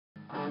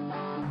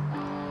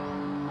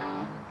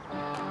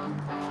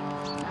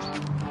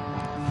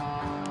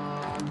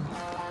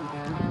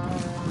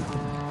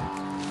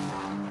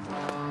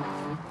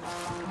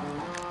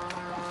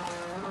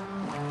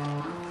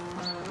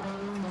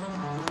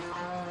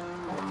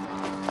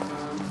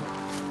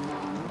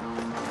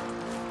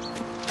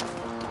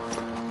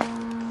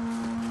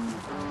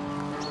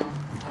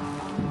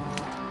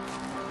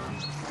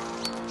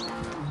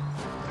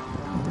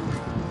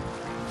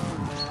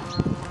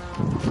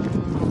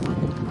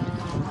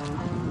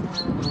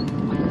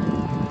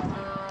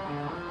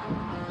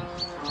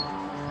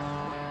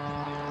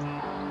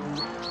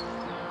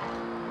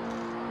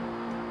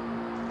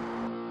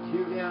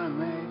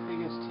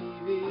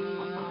CuteanimefiguresTV.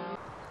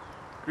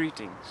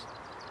 Greetings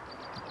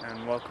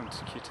and welcome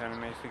to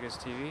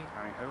CuteanimefiguresTV.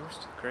 I'm your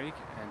host, Craig,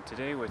 and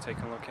today we're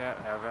taking a look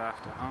at Ever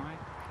After High,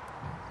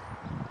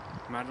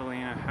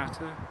 Madeline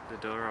Hatter, the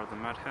daughter of the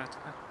Mad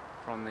Hatter,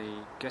 from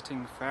the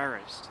Getting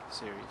Fairest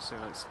series. So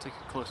let's take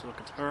a closer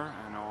look at her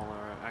and all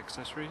her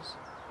accessories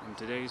in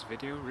today's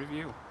video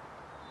review.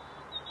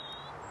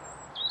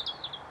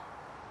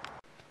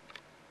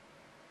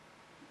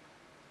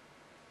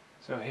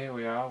 So here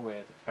we are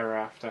with Ever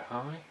After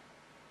High,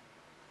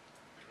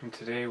 and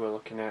today we're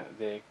looking at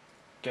the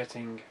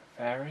Getting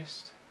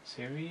Fairest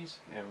series,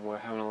 and we're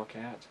having a look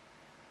at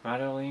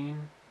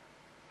Madeline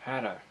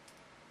Hatter,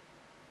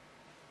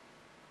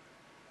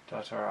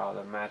 daughter of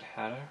the Mad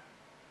Hatter.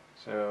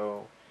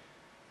 So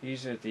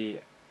these are the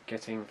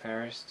Getting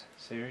Fairest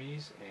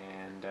series,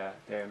 and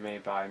they're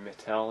made by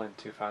Mattel in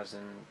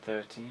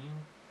 2013,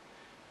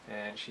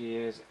 and she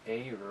is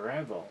a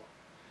rebel.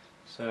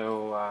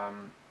 So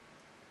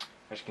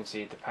as you can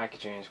see, the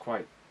packaging is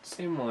quite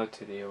similar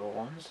to the other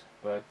ones,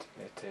 but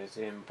it is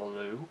in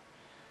blue,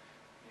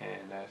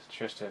 and it's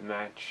just to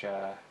match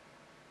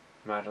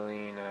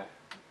Madeline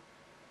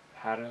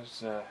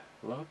Hatter's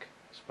look,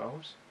 I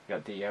suppose. You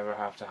got the Ever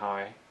After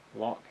High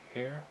lock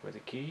here with a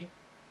key,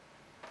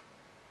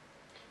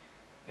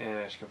 and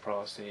as you can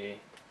probably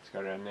see, it's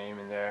got her name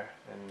in there,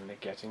 and the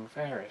Getting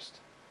Fairest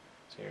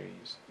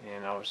series.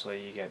 And obviously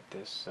you get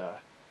this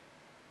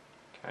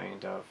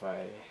kind of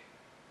a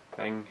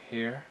thing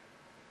here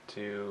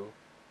to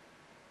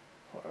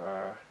put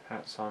our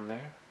hats on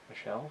there, a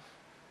shelf.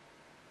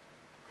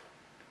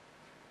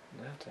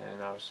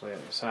 And obviously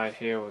at the side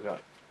here we've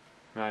got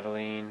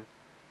Madeline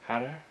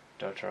Hatter,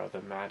 daughter of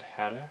the Mad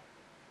Hatter.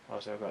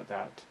 Also got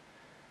that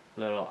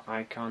little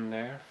icon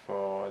there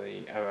for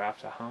the Ever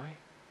After High.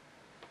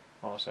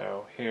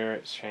 Also here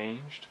it's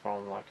changed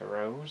from like a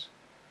rose,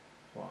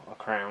 well, a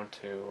crown,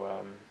 to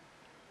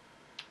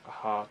a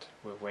heart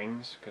with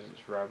wings because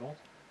it's rebel.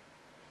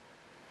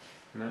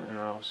 And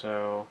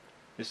also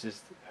this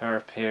is her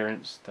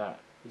appearance that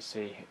you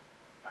see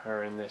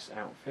her in this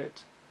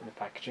outfit in the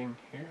packaging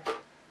here.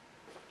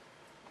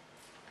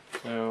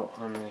 So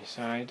on the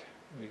side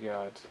we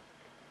got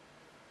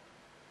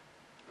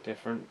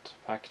different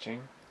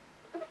packaging,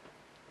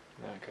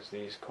 because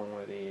these come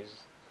with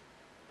these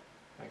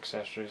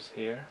accessories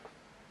here,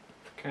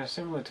 kind of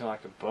similar to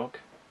like a book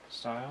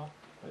style,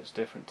 but it's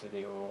different to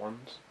the other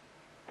ones.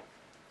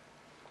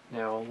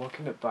 Now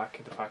looking at the back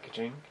of the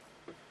packaging,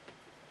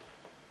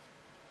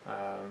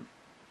 you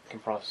can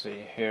probably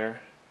see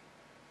here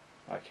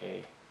like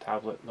a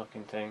tablet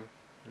looking thing,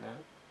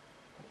 like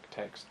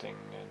texting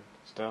and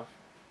stuff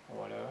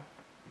or whatever.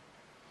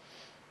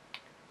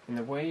 In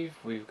the wave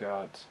we've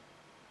got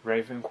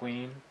Raven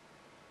Queen,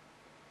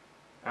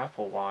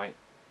 Apple White,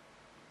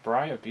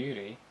 Briar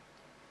Beauty,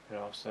 and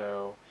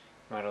also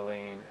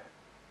Madeline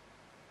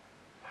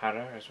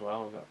Hatter as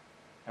well. We've got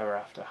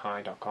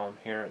everafterhigh.com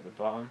here at the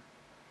bottom,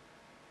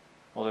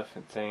 all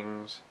different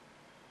things.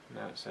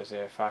 Now it says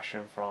here,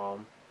 fashion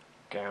from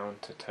gown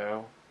to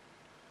toe.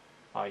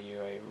 Are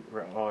you a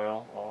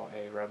royal or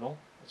a rebel?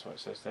 That's what it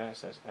says there. It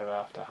says Ever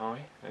After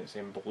High, and it's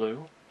in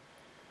blue.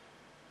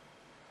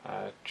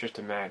 Just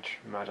to match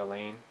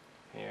Madeline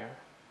here.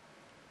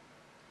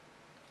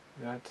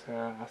 I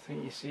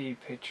think you see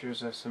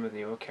pictures of some of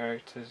the other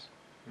characters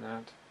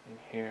in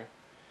here.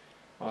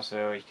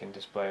 Also you can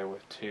display it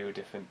with two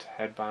different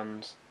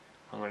headbands.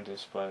 I'm going to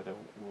display the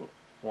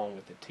one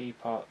with the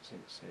teapot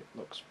since it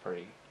looks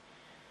pretty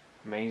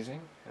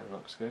amazing and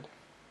looks good.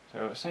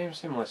 So same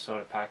similar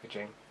sort of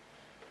packaging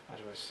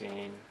as we've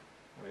seen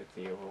with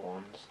the other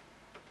ones.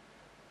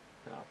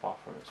 Now, apart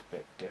from it's a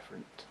bit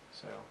different.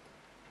 So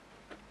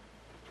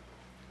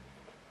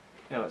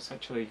yeah, let's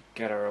actually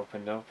get her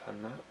opened up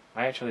and that.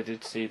 I actually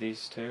did see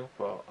these two,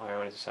 but I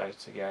only decided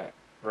to get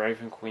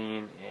Raven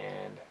Queen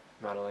and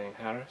Madeline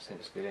Hatter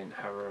since they didn't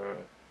have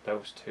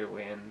those two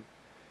in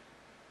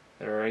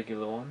the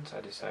regular ones. I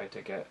decided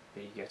to get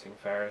the Getting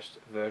Fairest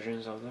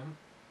versions of them,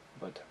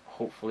 but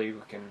hopefully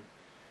we can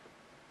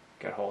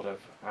get hold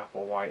of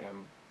Apple White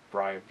and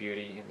Briar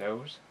Beauty in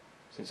those.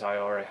 Since I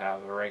already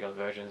have regular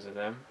versions of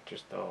them,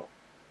 just thought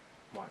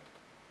might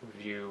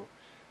review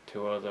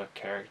two other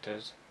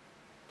characters.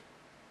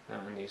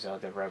 And these are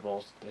the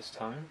rebels this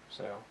time,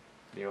 so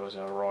the others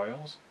are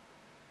royals.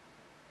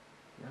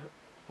 Yeah.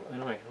 Well,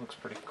 anyway, it looks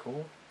pretty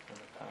cool on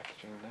the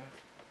packaging there.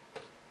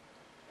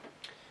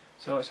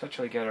 So let's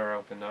actually get her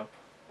opened up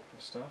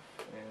and stuff,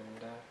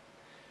 and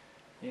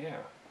yeah,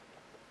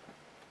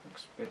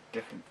 looks a bit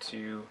different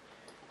to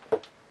the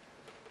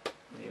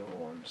other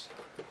ones.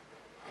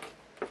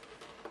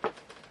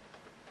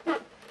 So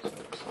it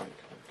looks like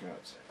we've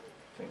got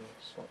things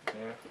swapped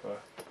there for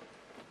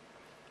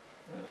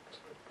that.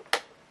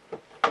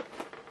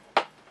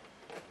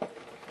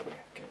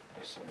 Okay, get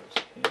this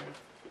out here.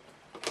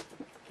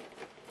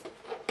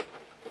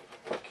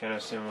 Kind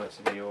of similar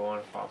to the other one,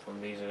 apart from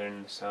these are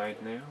in the side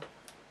now.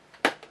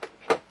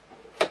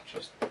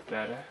 Just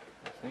better,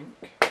 I think.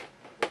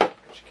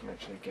 You can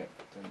actually get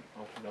them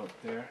opened up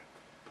there.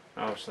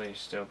 Obviously, you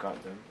still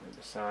got them at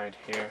the side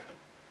here.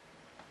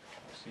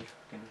 Let's see if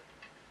I can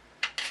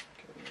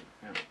get them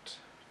out.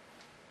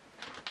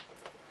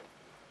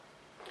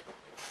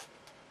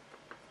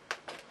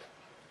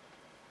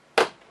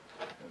 There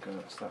we go,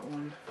 that's that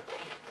one.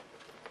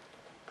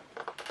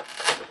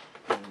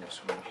 And this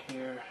one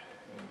here.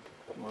 And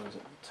one's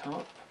at the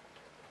top.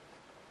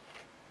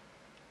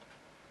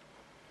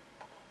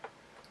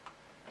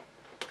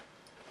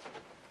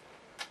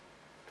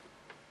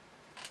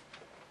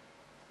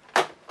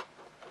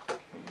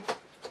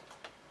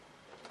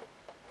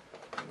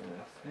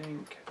 I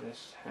think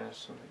this has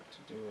something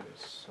to do with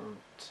some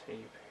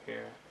tape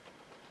here.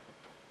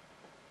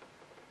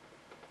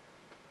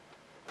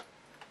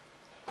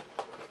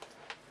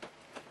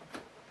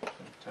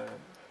 Some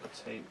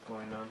tape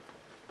going on.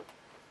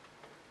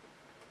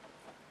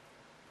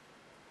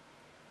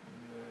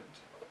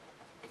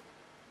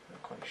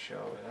 Not quite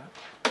sure with that.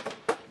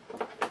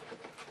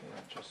 Yeah,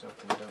 it just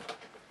opened up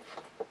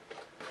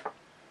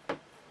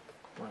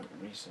quite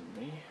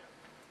recently.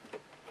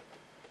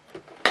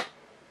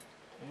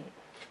 Okay.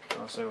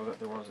 Also, we've got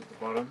the ones at the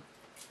bottom.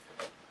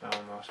 That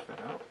one must fit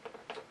out.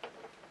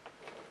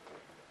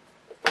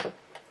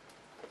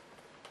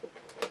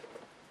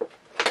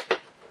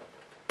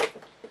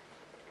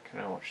 Can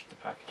I watch the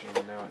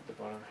packaging now at the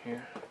bottom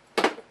here?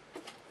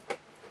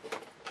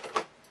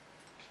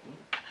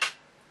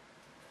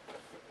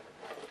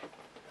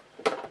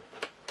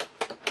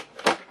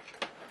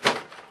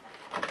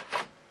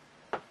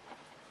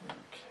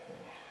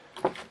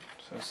 Okay.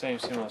 So same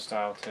similar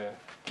style to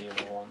the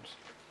other ones.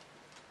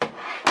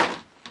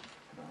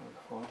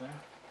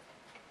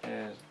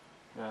 There's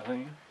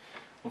Madeline.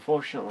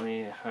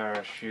 Unfortunately,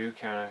 her shoe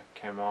kind of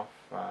came off,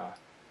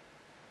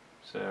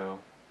 so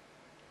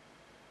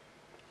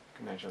I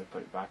can actually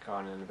put it back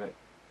on in a bit.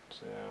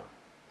 So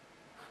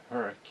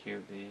very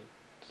cute. They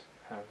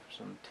have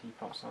some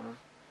teapots on them.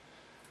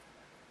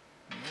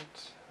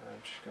 Right.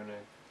 I'm just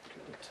gonna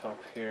get the top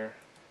here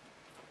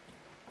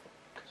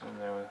because I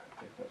know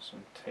they've got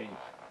some tape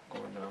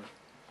going on.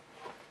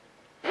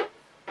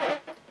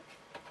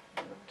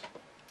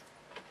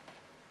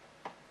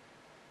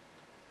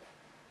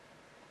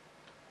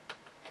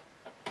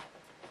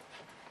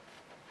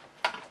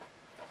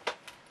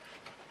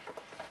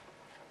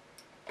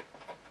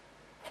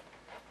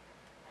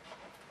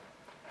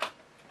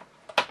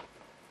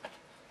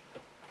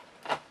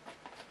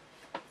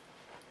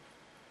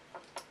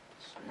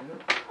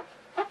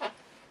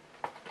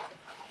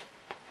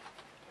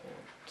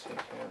 Take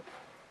out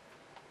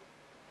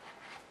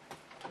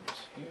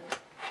this here,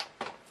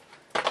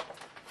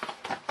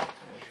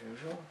 as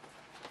usual,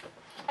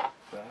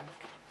 back,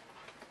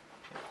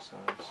 both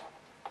sides.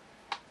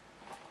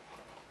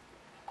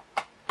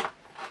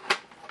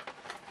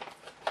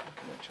 I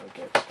can actually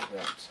get to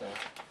that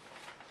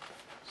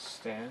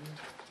stand.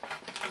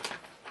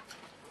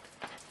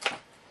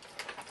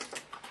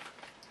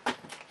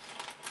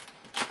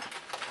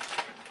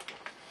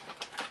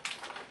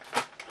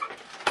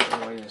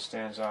 The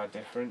stands are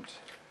different.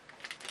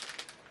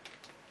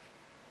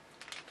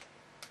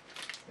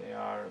 They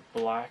are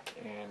black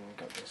and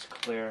got this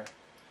clear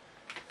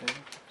thing,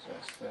 so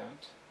that's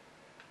that.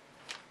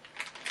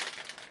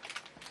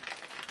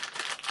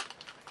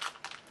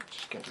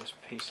 Just get this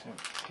piece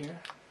out here.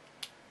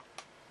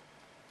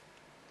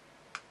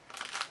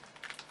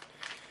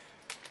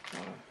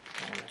 I'm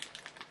going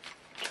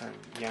to try and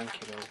yank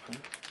it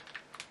open.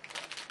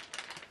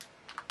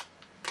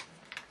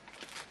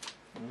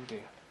 Oh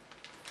dear.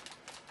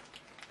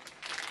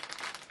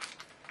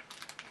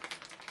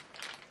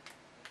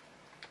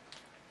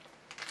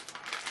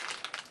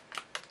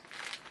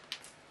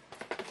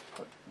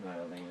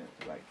 Madeline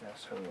like that,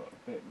 so we've got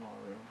a bit more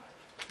room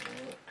to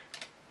work.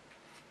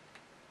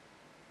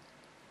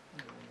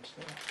 And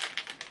so.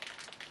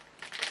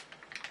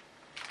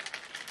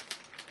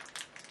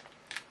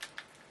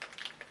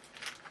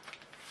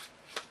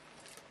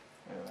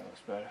 Yeah, that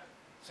looks better.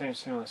 Same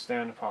similar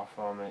stand apart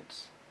from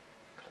it's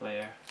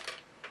clear.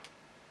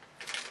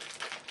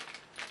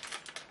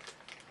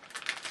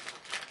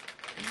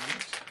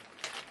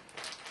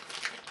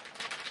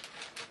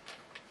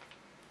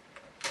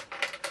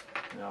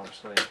 And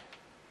obviously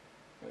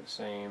got the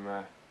same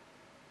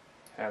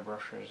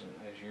hairbrushes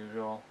as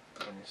usual,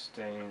 and the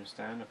same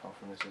stand apart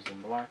from this is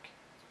in black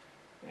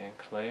and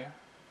clear,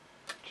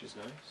 which is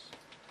nice.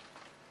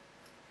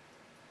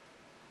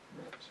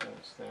 So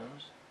that's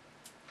those.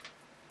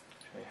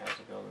 Show you how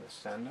to build the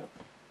stand up.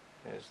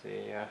 There's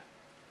the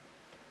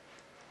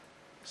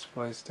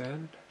display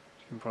stand,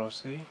 you can probably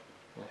see,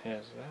 and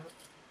here's that.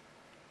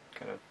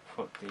 Gotta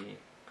put the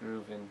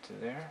groove into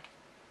there,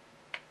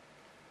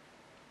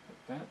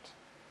 like that,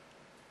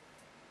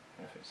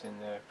 if it's in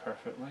there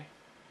perfectly.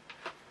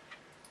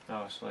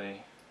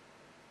 Obviously,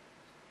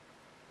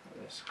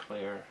 got this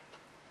clear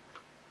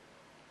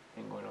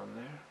thing going on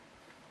there,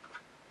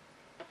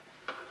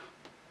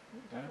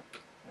 like that,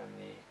 and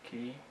the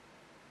key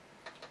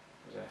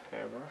is a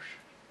hairbrush.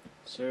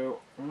 So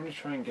I'm going to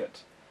try and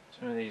get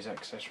some of these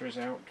accessories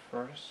out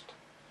first.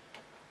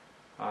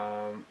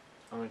 I'm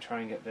going to try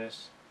and get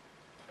this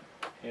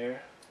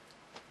here.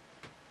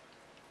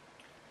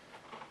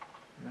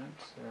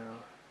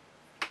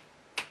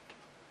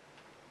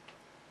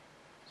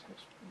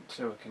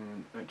 So we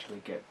can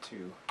actually get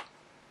to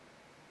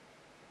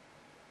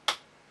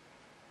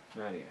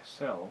Maddie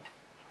herself.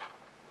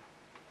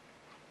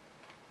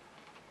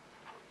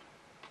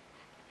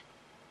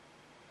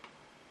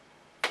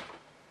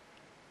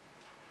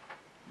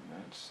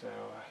 So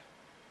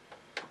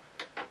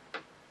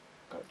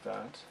got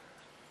that,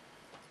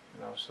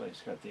 and obviously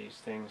it's got these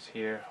things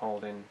here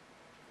holding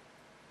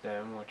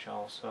them, which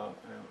I'll sort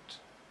out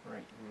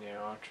right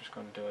now. I'm just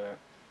going to do that.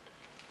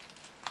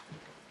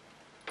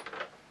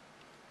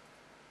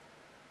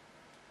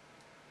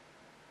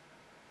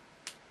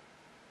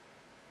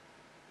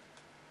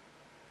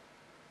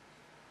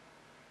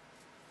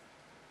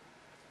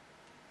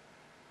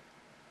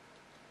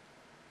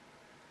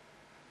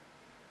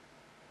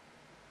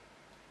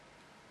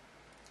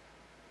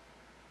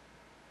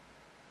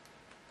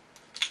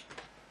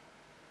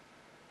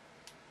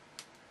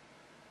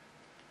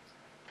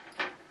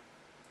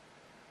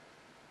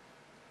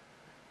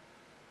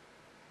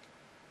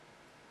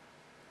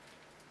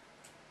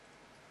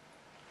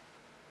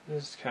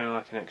 This is kind of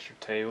like an extra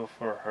table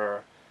for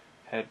her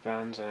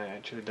headbands, and it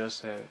actually does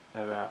say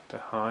after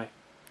high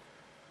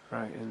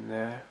right in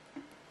there.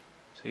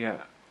 So you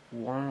got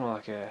one with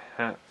like a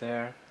hat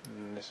there,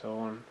 and this other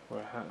one with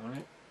a hat on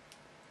it.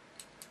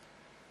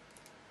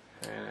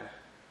 And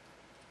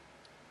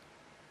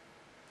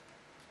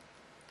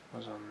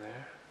was on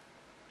there.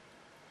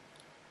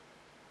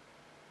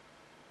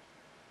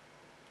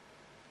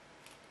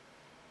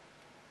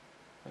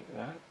 Like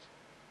that.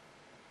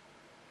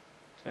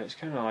 So it's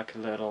kind of like a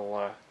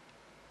little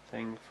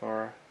thing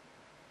for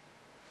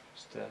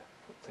just to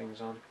put things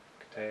on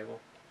the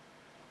table.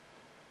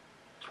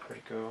 It's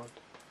pretty good.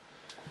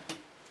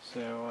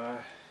 So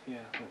yeah,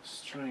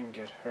 let's try and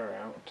get her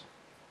out.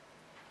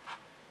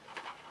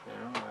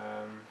 Now,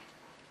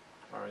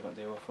 I already got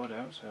the other foot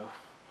out, so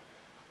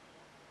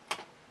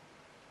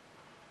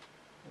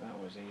that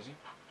was easy.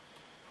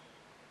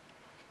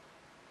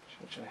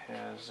 She actually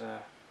has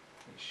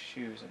these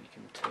shoes that you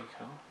can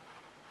take off.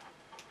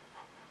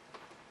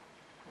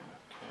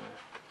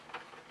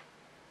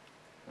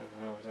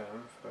 Remove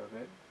them for a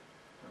bit,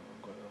 and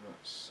we'll go on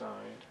that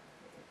side.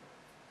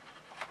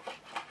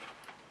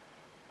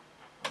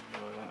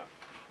 Ignore that.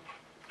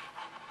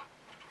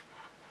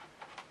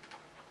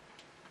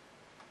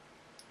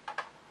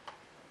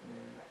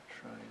 And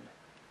try and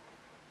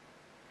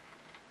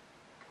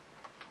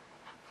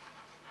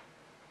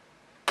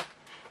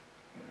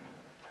get rid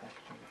of the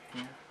packaging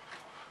here.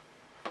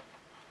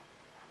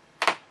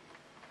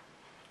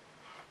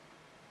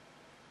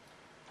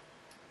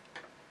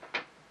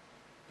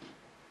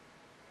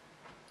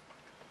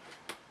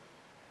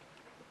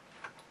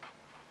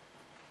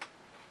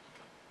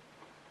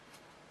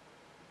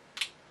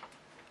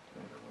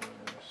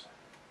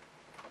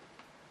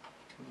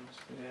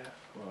 Yeah,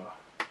 for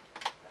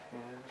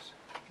hands.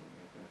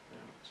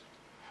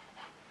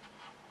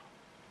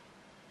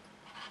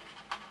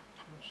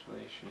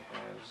 Actually, she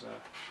has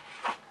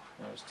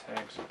those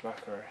tags at the back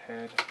of her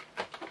head.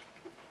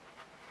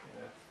 And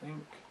I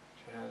think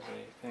she has a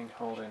thing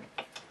holding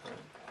her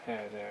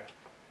hair there.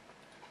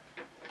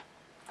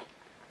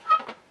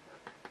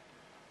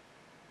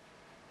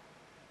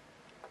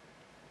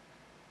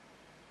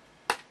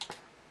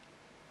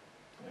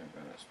 There we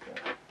go, that's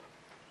better.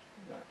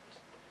 That.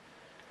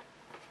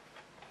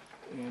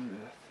 And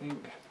I think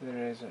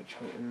there is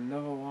actually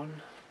another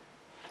one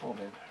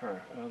holding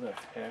her other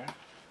hair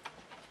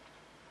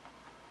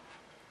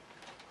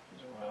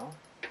as well.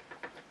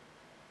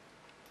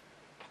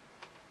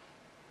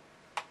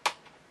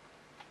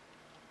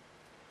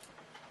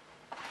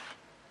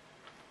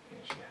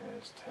 Here she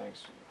has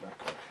tags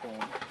back of her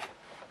head.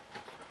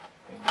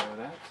 You know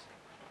that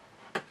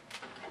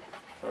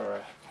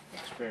for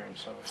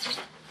experience,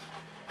 obviously.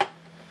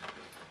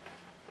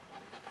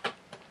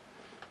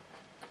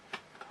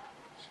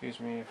 Excuse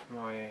me if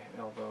my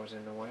elbow is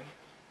in the way.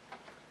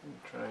 I'm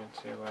trying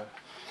to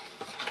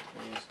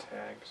use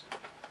tags.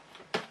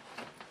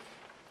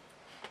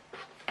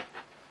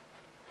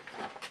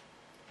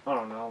 I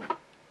don't know.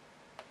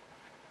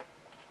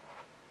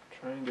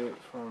 Try and do it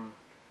from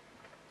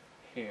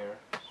here,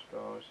 I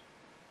suppose.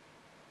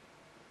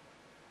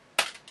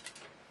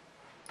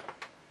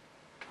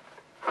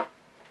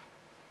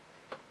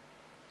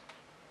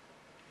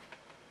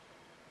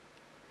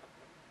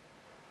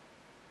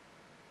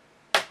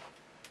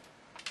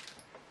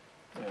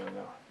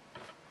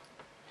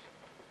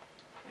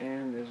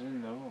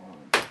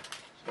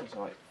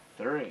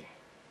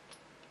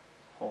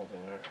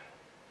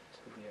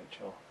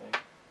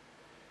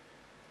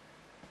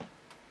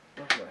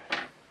 Lovely.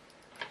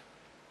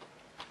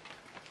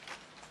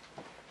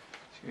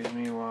 Excuse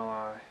me while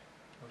I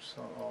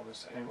sort all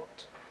this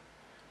out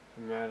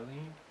for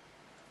Madeline.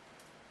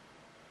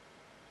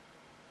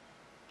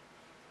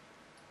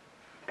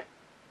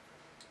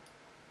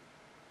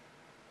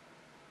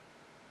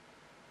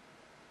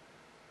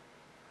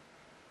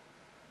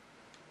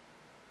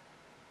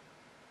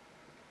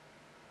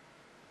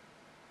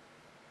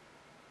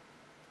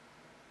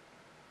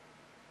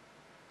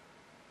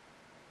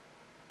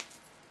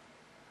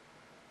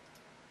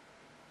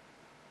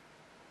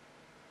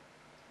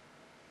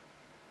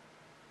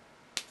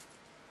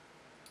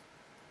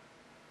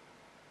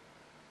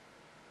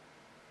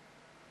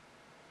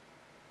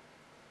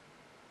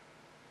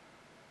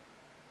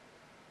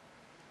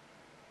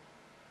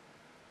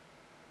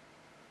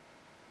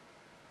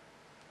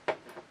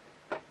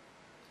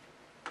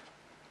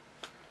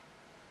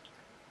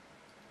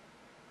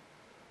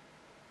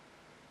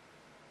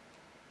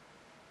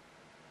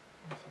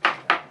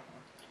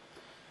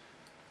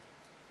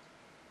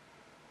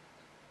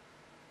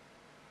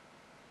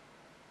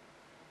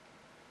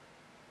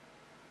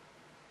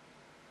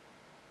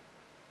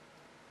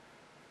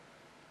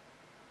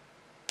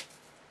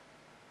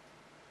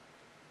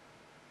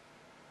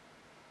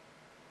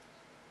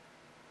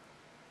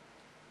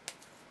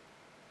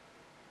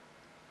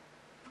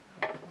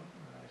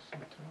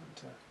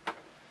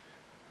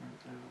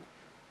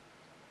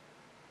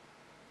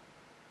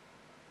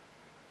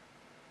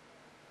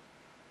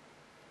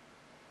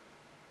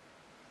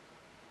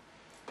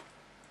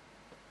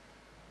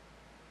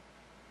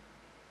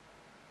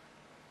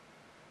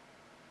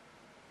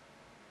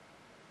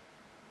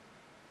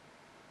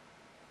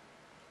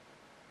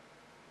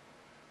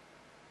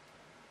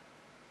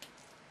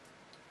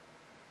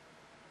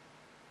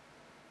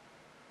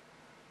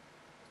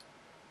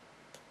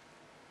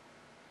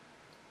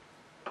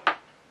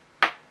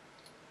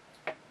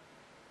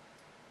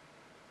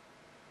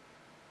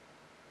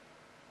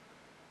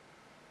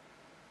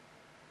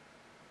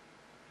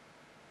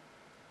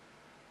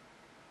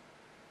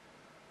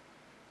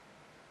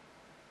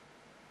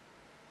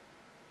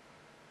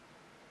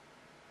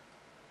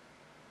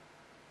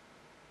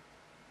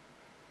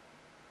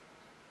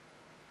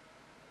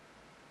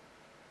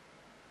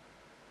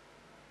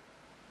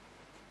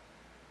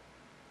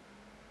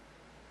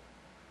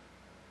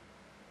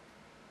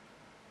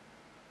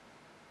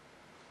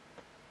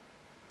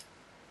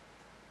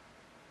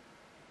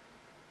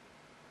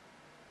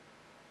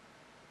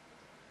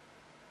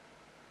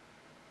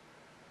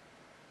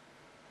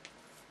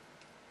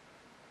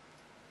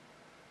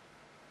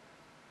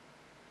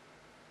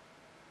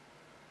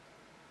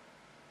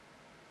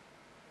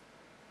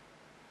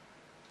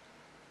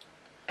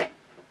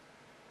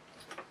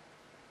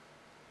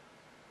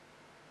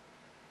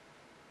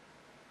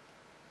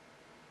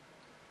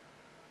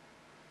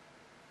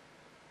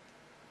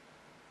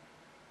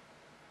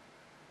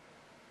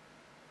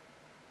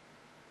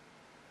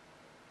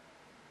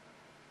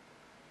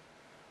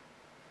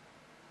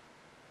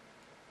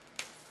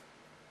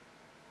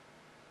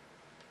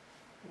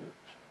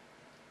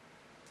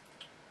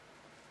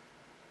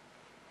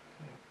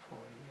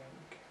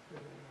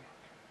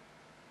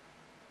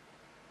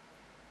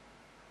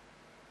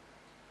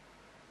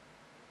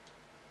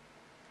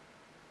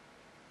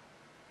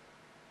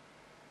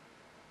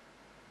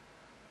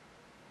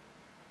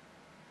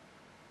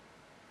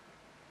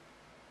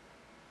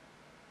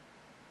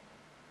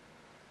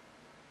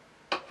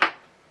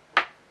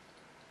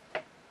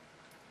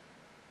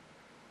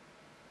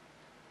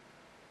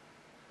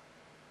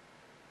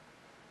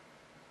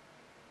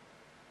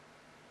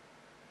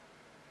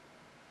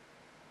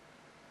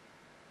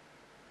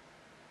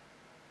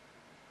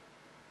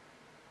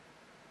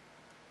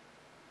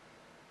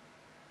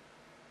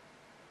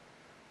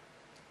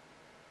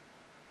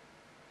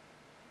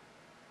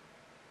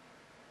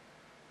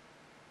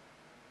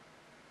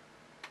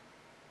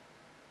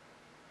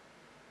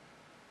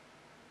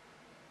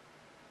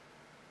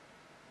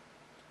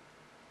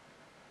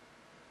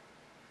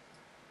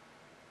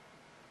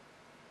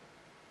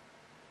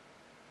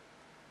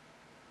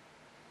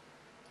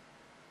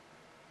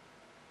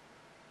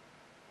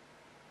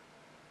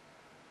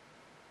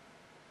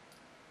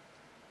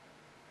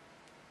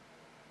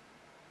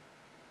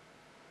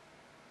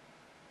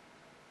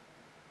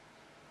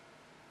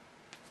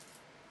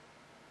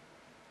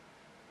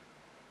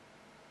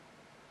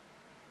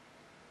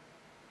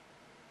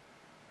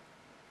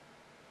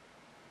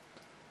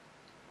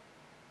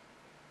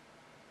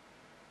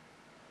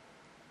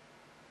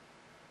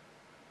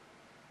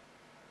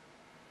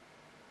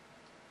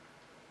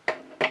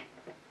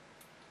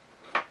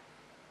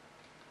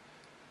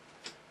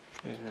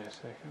 Excuse me a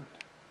second.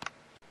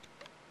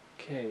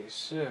 Okay,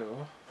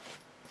 so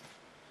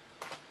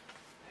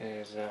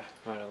here's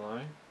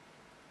Madeline.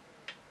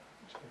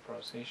 So you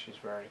probably see she's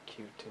very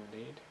cute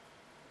indeed.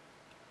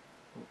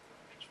 Ooh,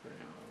 just bring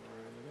it on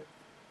around a bit.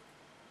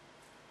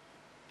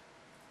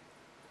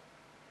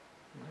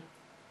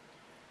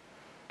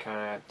 Kind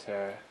of had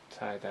to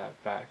tie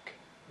that back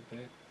a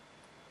bit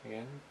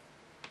again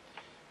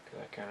because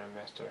I kind of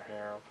messed her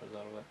hair up a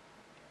little bit.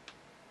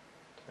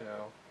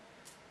 So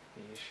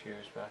these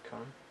shoes back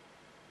on.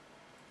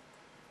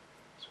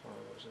 This one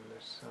was on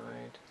this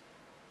side.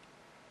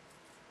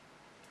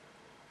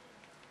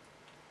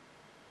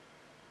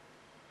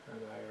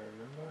 And I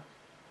remember.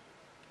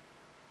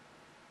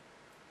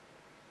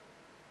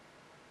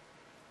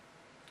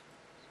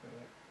 So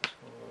this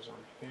one was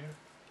on here.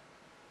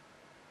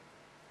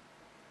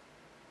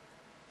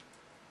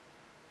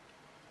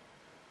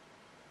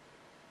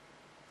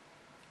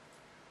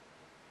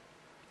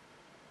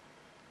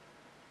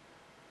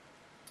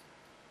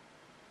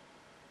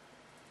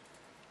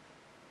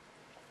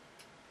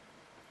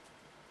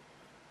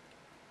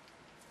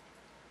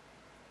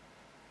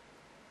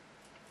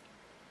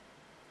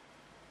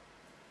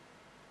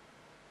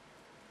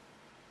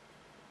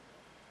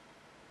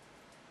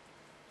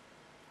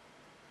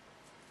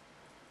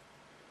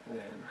 And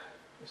then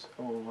this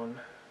old one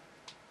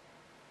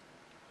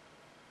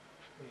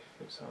actually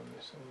fits on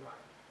this over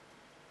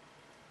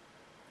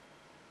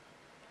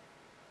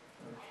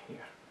on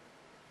here.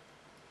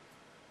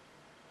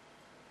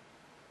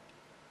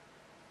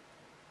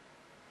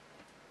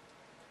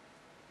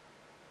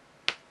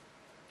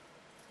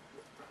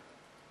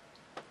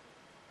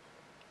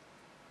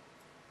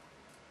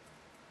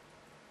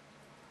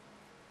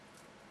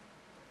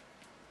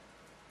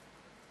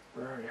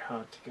 Very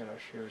hard to get our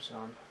shoes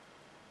on.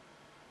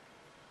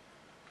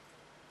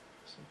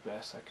 It's the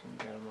best I can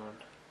get them on,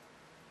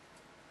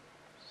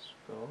 I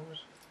suppose.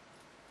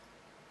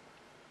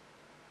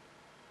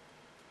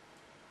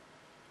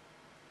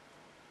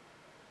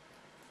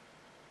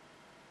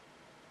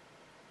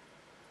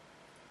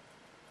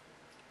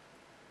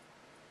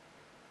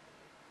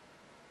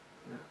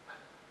 No.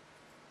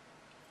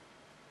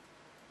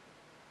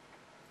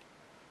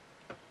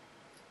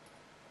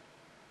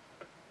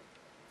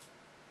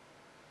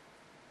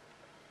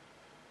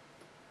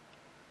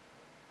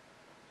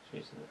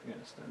 She's not going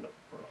to stand up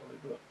properly,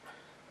 but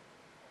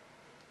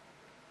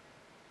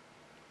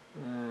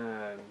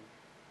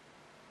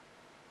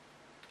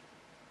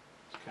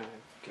let's kind of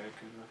get a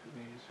good look at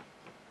these.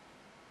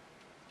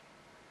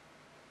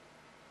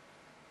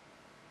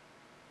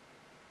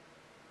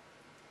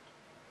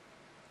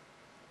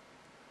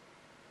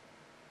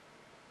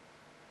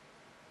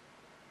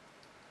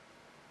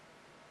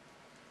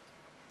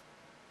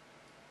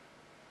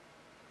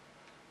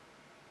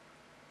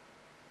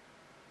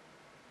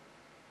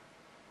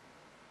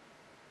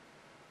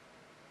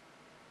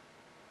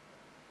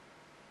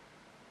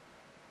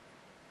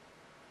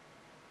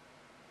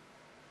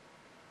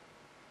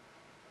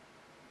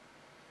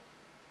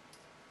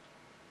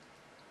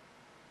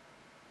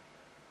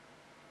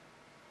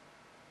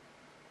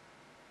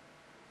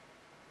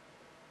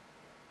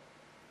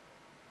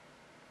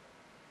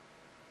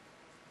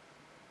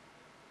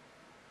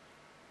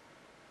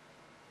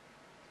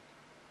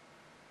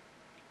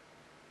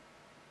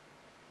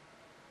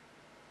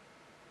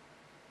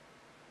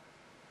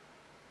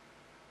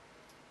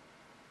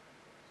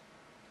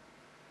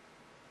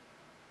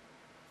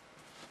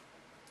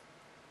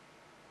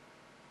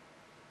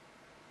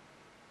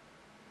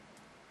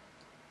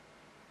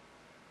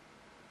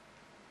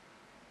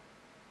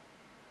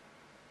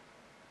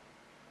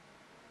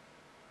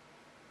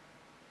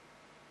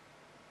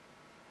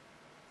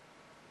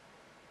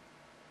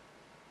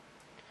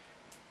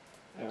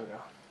 There we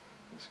go.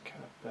 That's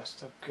kind of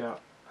best I've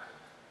got.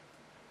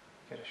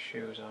 Get her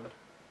shoes on.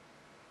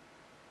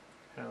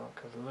 Kind of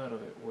look a little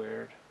bit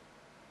weird.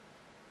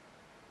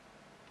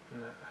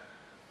 And you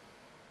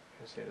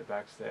can see the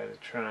back's there to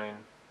try and,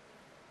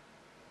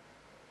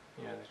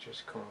 that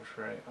just comes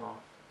right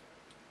off.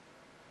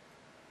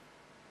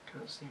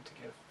 Can't seem to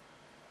get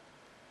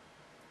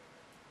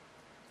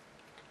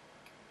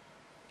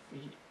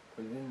feet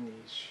within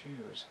these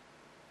shoes.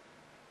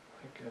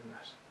 My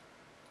goodness.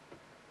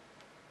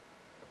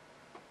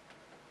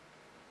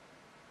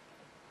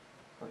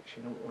 Like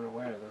she don't want to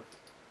wear them.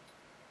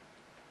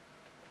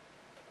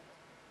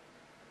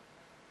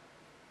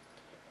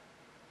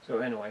 So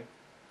anyway,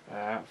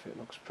 outfit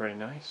looks pretty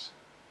nice.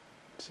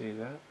 See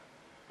that?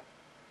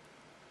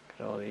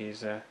 Got all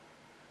these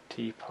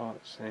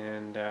teapots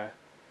and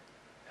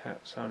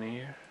hats on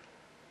here.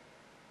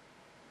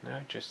 No,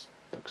 it just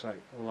looks like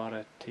a lot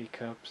of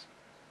teacups,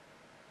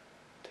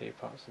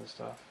 teapots and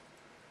stuff.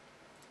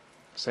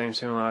 Same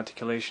similar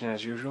articulation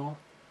as usual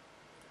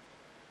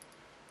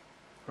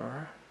for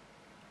her.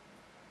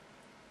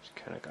 She's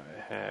kind of got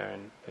her hair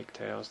and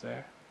pigtails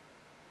there.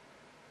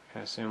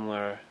 Kind of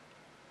similar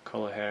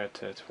colour hair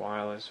to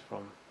Twyla's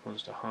from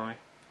Monster High.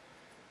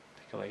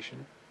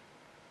 Articulation.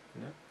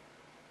 No.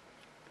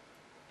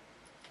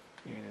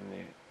 Even in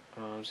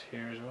the arms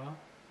here as well.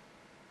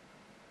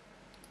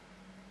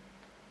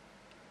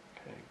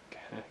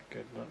 Okay,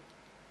 good look.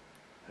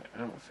 That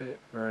outfit,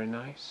 very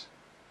nice.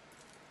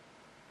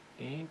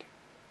 Indeed.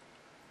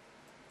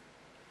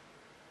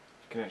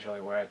 You can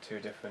actually wear two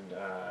different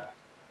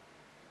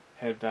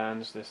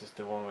headbands. This is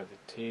the one with the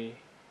T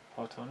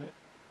pot on it,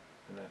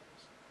 and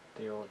that's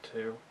the old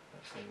two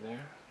that's in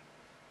there.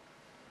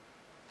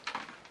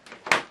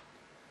 I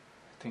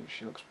think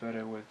she looks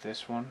better with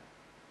this one.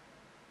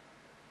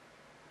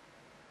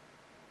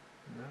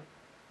 No.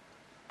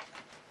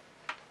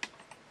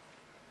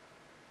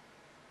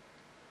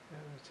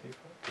 And the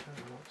teapot kind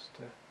of wants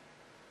to be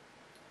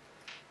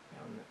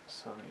on that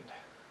side,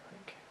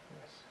 like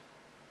this.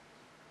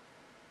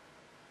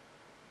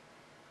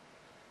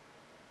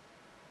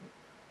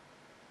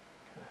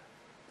 Kind of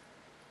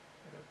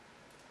get a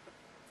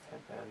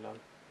headband on.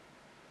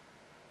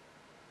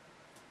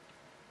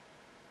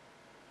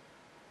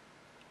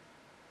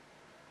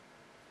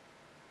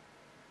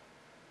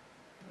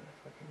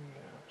 If I can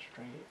get it out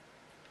straight.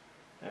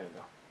 There we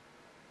go.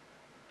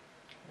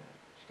 Yeah,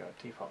 she's got a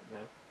teapot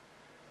now.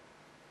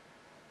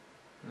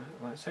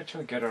 Let's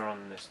actually get her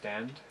on the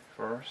stand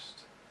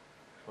first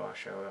before I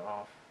show it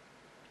off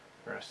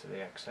the rest of the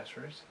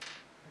accessories,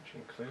 which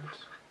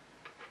includes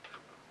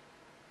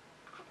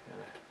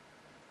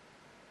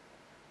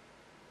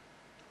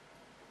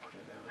put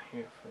it down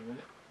here for a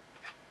minute.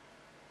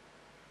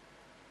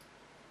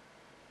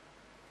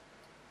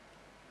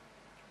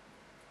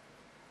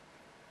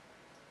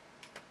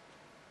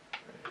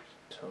 Very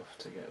tough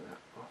to get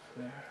that off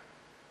there.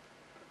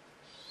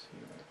 See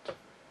that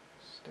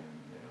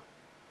stand now.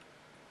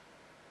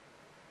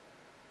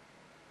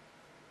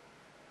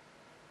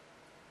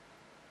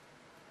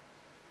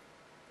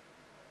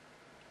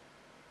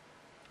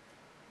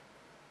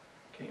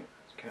 Okay,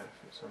 it kind of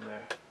fits on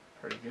there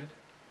pretty good.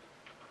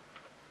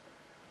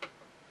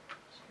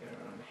 Let's get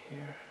her on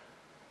here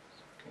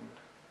so I can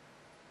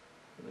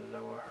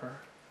lower her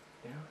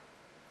down.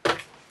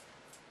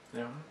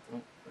 Now,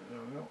 oh,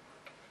 there we go.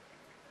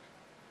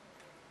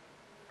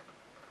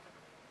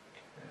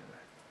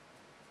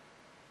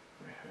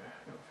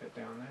 It'll fit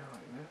down there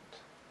like that.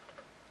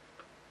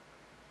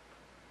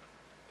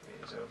 It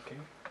is okay.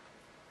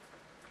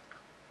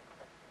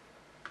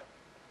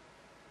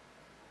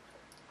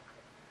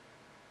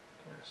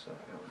 So I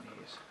don't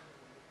need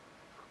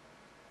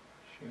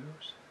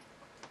shoes.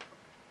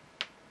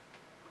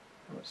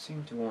 I don't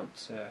seem to want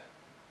to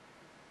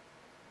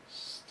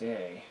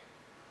stay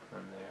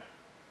on there.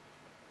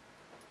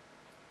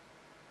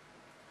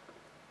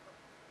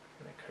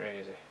 They're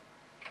crazy.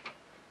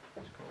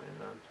 What's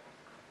going on?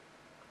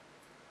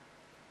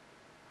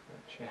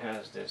 She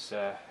has this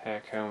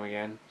hair comb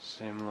again,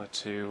 similar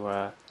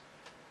to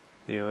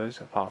the others,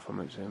 apart from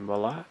it's in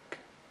black.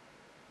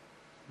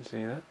 You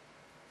see that?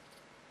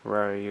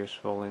 Very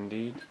useful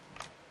indeed.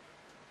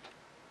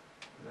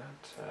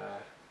 That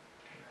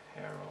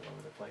hair all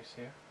over the place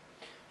here.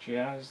 She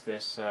has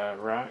this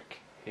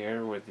rack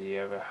here with the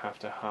Ever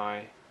After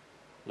High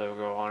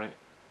logo on it.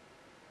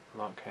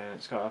 Look, and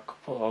it's got a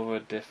couple of other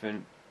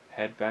different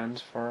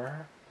headbands for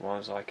her.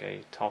 One's like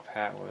a top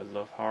hat with a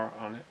love heart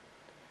on it,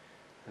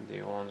 and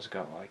the other one's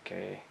got like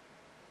a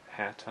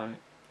hat on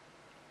it.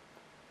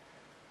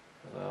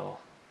 A little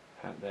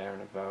hat there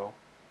and a bow.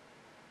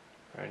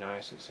 Very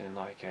nice. It's in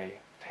like a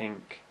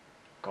pink,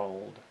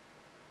 gold,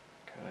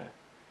 kind of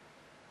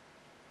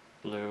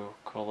blue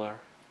colour.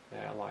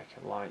 They're like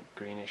a light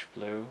greenish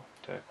blue,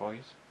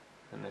 turquoise,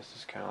 and this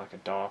is kind of like a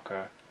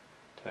darker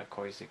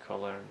turquoisey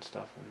colour and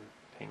stuff, and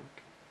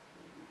pink.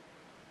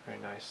 Very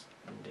nice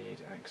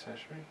indeed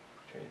accessory.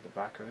 Show you the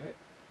back of it.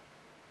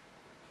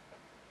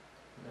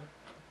 No.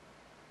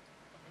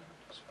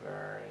 It's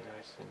very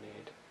nice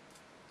indeed.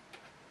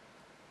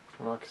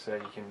 And like I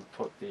said, you can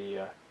put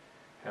the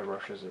hair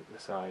brushes at the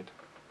side,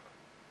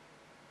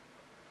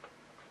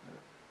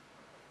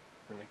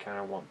 and they kind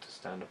of want to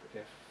stand up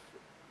if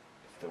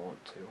they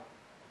want to.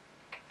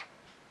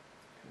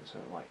 And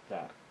something like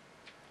that.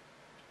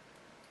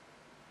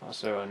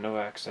 Also,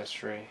 another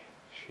accessory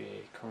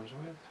she comes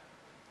with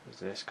is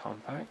this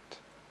compact.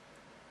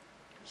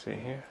 See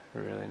here, a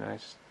really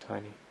nice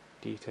tiny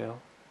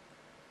detail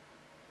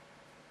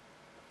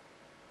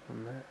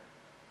on there.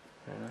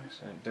 Very nice,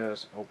 and it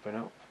does open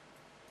up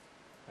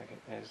like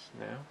it is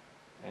now,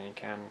 and you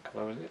can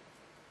close it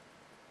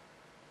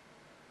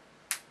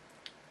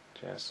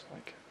just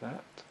like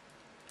that.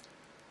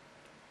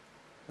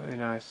 Really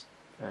nice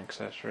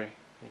accessory.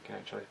 You can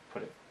actually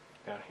put it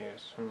down here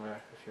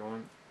somewhere if you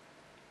want.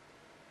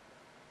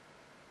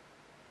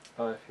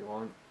 Or if you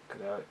want,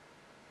 could have it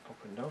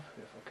opened up,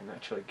 if I can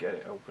actually get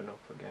it open up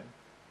again.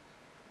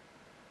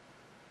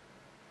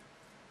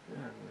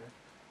 Yeah,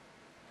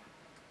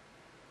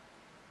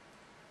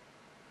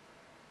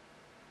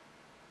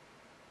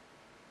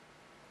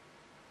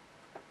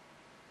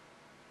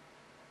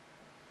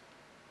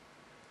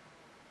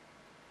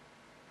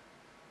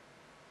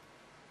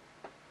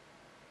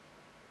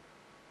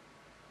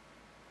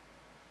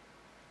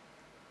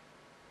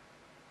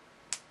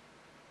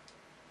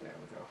 there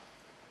we go.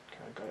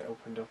 Kind of got it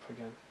opened up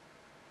again.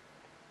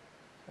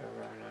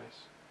 Very nice.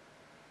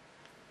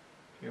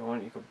 If you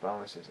want, you could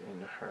balance it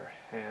in her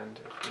hand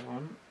if you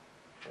want.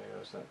 There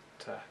goes that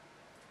thing.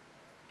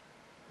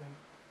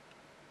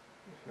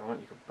 If you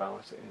want, you could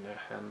balance it in her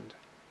hand,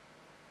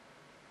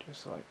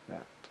 just like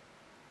that.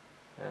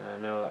 And I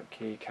know that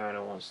key kind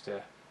of wants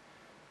to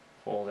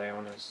fall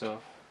down and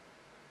stuff.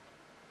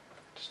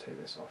 Just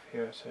take this off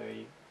here so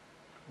you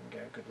can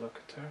get a good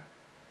look at her.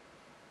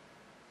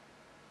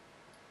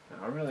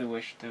 Now, I really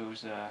wish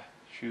those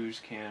shoes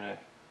kind of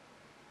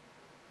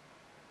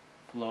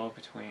flow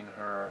between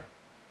her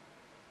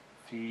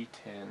feet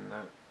and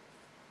that,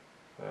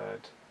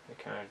 but I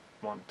kind of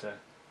want to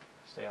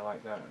stay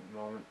like that at the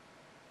moment.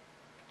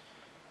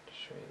 Just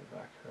show you the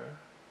back of her.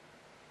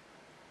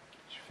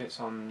 She fits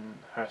on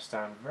her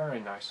stand very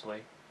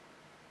nicely.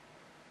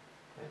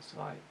 It's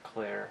like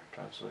clear,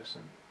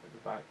 translucent at the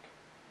back,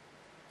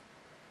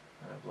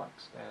 and a black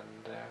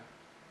stand there.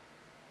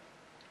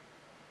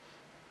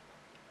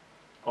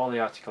 All the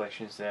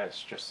articulations there,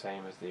 it's just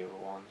same as the other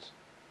ones.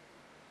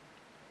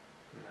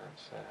 And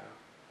that's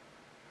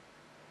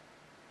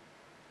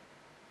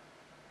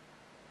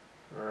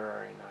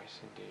very nice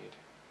indeed.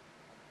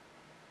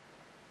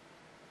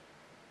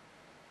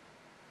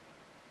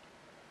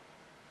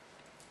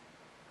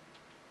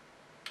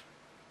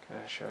 Can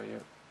I show you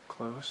a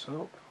close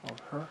up of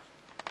her?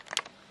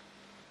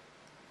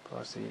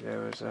 Plus, see,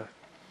 there was a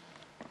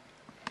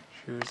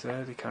shoes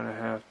there. They kind of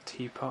have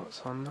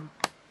teapots on them,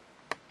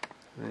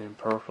 and then in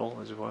purple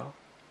as well.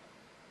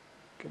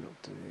 Getting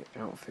up to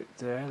the outfit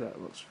there,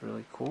 that looks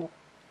really cool.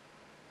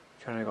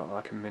 Kind of got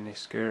like a mini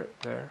skirt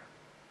there.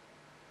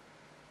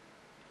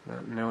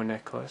 No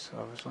necklace,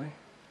 obviously.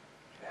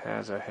 She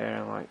has her hair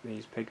in like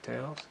these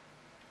pigtails.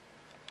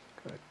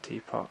 Got a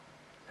teapot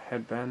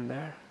headband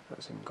there.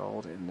 That's in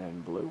gold and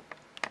then blue.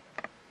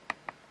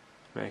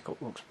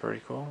 Makeup looks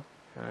pretty cool.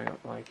 And I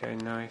got like a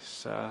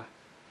nice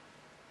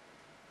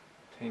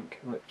pink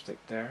lipstick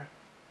there,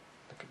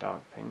 like a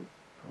dark pink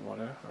or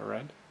whatever, or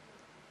red.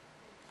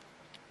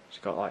 She's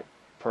got like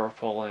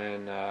purple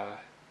and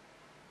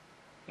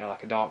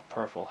like a dark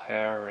purple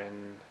hair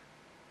and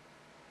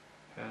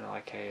kind of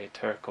like a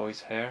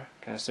turquoise hair,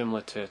 kind of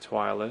similar to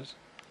Twyla's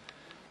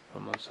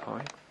from Months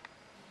High.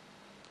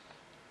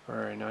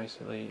 Very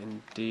nicely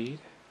indeed.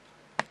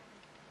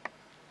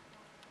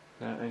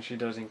 And she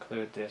does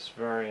include this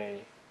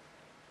very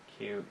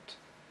cute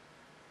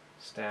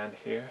stand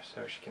here,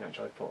 so she can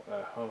actually put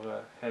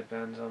hover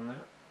headbands on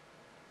that.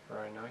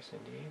 Very nice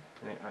indeed.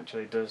 And it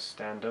actually does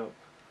stand up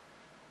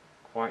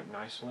quite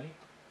nicely.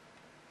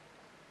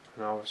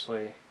 And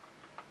obviously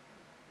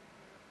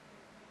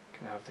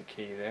can have the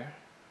key there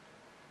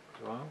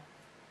as well.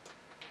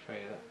 Show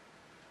you that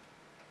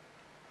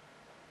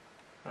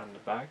around the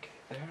back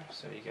there,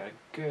 so you get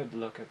a good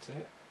look at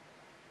it.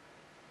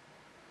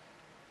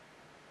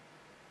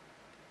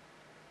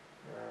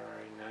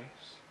 Very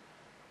nice.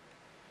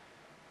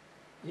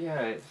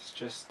 Yeah, it's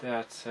just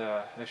that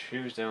her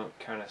shoes don't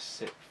kind of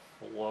sit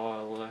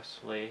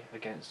flawlessly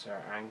against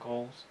her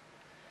ankles.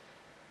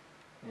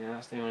 Yeah,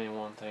 that's the only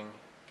one thing.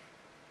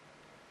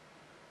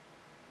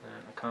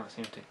 I can't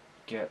seem to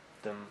get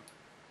them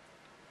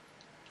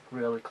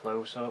really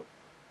close up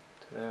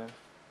to there.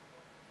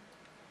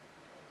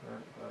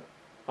 But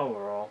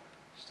overall,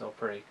 still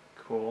pretty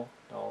cool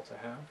doll to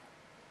have.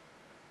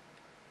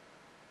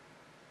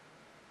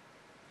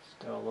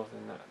 Still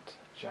loving that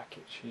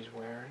jacket she's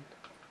wearing.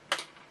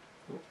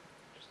 Ooh,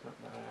 just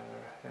knocked that out of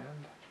her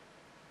hand.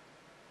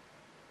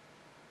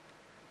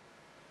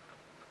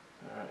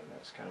 Alright,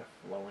 that's kind of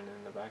flowing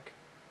in the back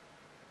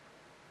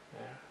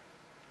there.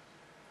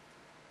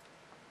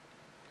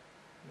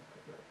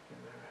 Put that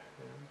in her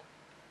hand.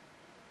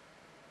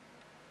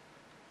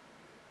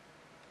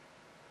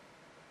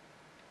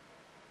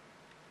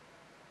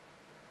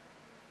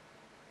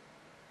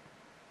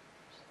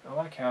 I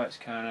like how it's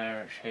kind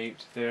of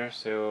shaped there,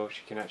 so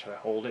she can actually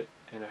hold it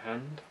in her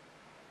hand.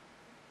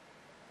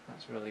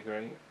 That's really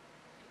great.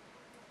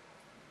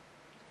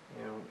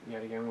 You know,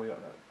 yet again we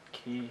got that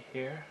key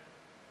here.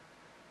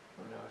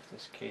 I don't know if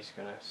this key is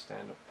going to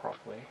stand up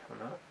properly or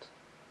not.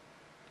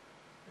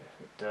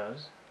 If it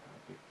does, that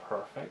would be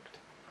perfect.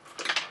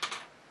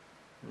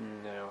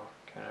 No,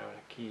 kind of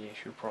a key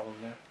issue problem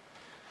there.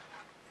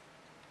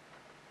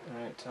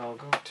 Alright, I'll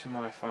go to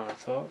my final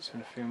thoughts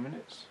in a few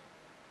minutes.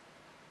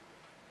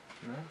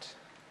 Right.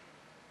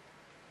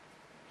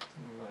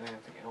 Not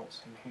anything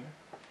else in here.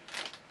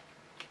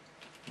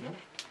 Nope.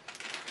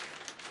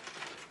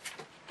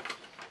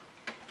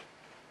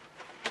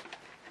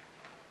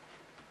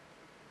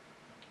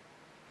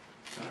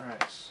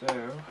 Alright, so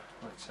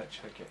let's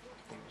actually get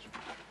things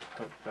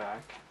put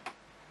back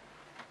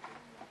in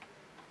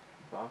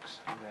the box,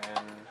 and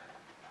then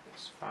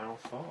this final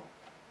thoughts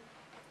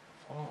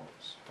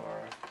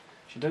for.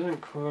 She doesn't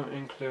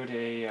include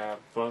a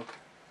book,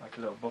 like a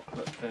little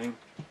booklet thing,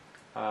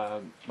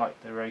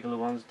 like the regular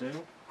ones do.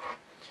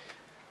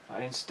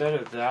 Instead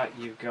of that,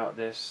 you've got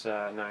this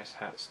nice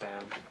hat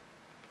stand,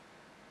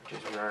 which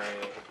is very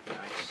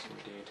nice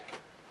indeed.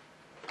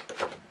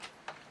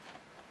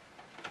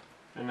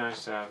 And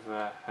nice to have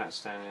a hat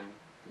stand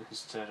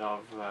instead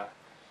of a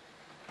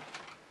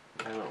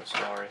little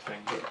story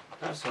thing, but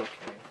that's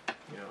okay,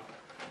 you know,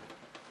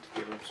 to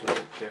give them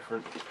something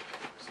different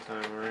this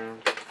time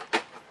around.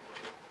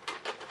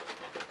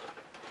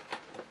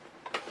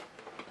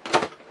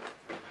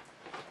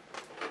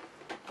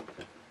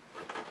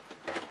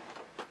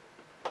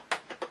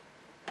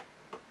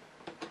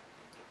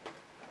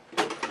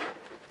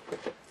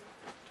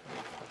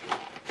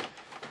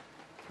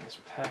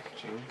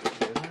 Packaging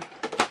together.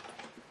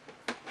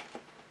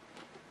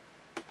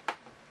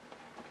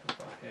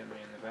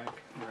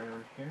 back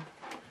around here.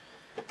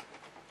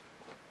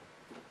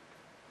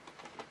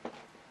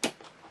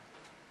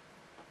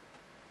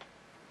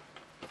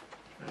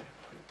 Try to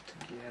put it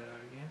together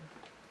again.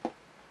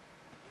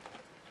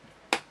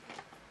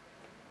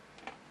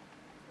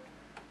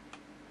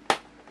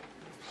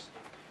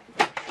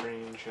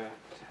 Strange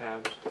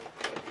tabs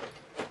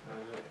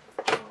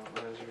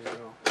as you go.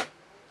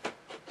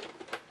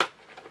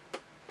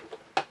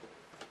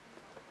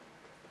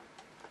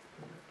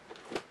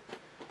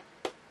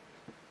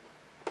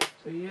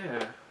 So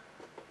yeah,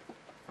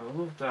 I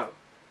love that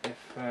if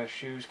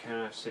shoes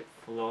kind of sit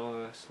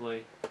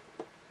flawlessly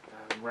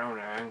around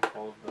our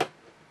ankles, but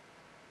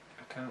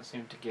I can't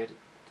seem to get it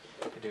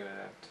to do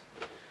that.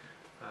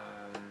 I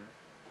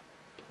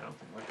don't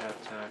think we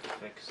have time to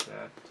fix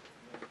that at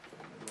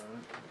the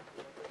moment.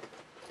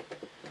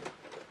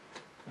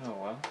 Oh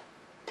well,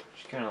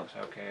 she kind of looks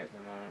okay at the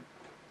moment.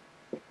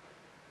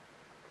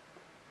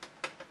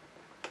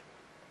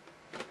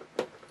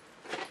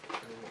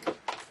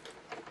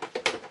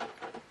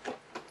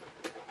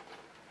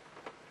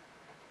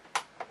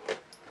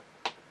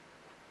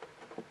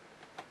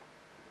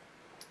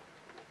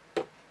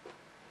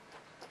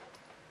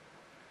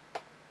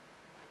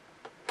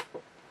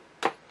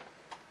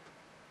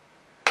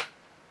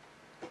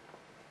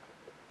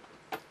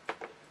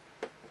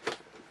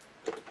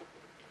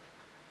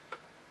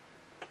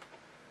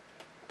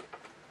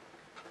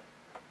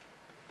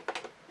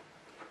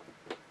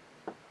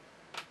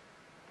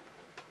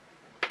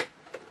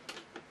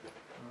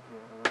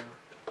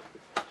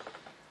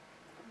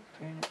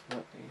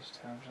 Let these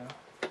tabs out.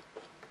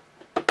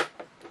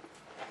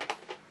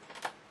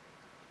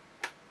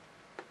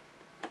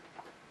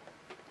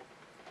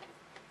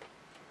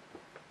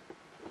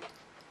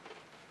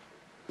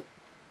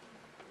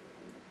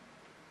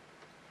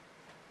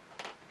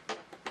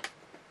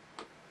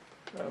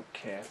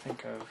 Okay, I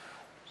think I've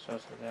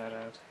sorted that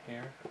out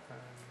here.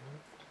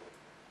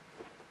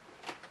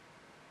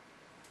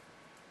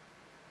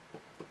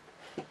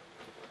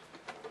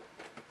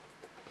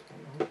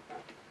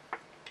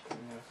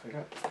 I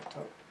forgot the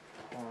top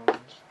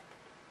ones.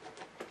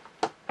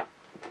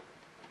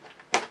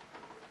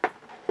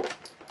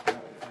 I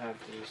have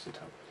these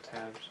top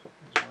tabs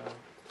as well.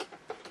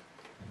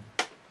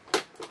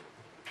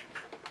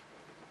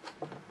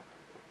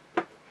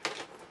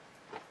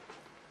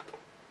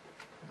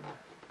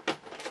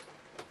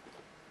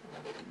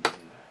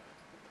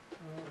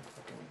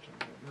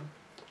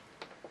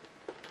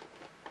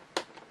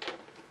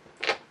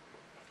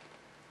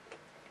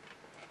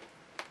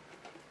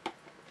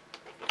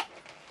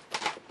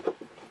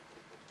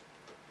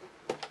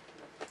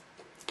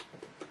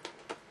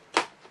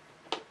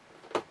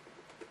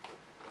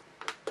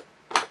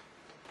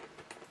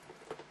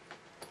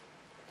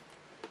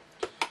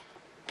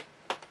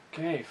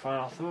 Okay,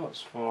 final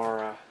thoughts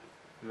for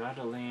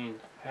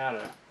Madeline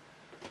Hatter.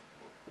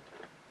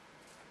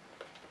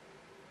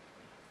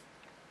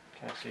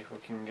 Okay, see if we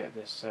can get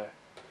this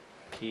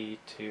key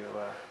to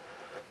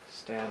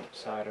stand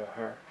beside of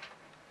her.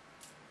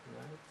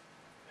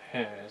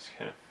 Yeah, it's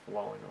kind of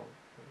flowing over.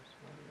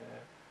 Like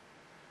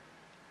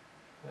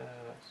that.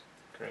 That's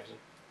crazy.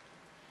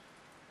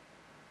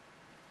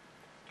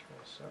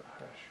 Okay, sort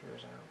her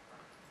shoes out.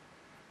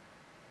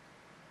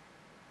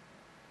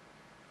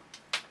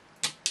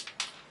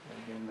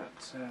 Again,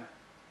 that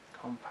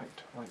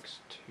compact likes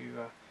to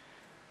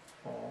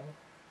fall.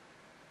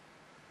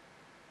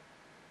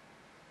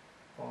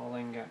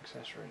 Falling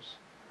accessories.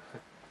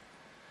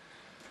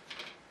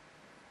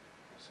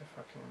 See if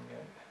I can get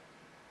it.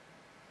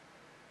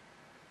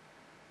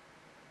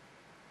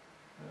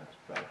 That's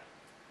better.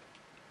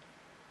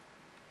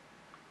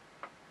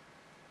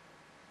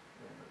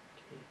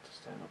 Key to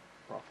stand up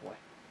properly.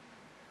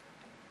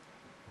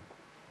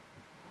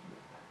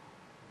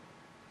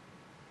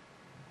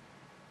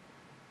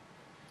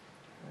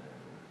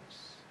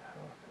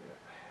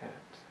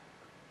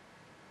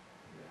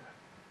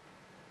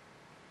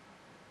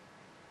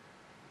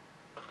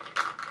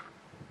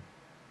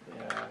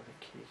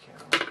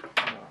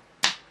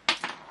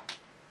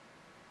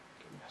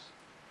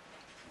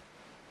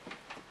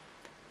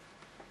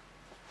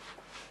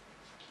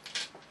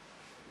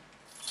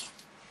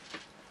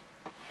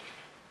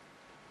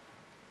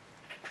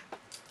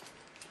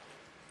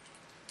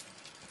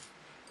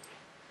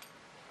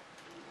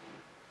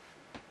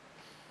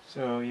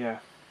 So yeah,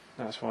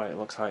 that's why it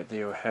looks like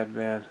the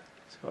headband.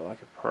 It's got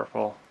like a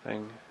purple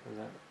thing in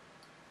that.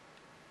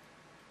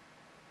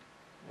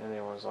 And the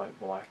other one's like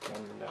black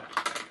and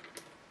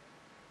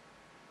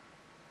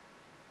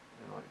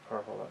like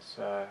purple. That's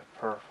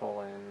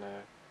purple and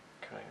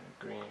kind of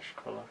greenish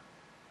colour.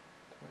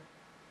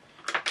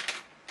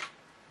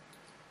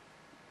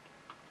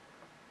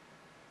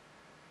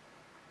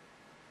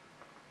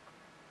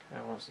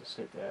 It wants to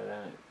sit there,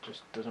 then it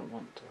just doesn't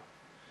want to.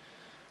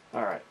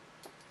 Alright,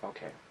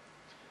 okay.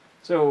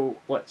 So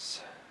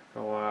let's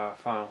go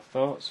final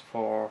thoughts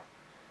for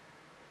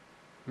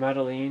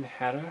Madeline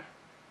Hatter,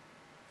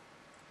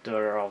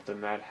 daughter of the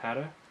Mad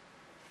Hatter.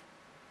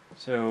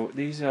 So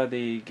these are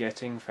the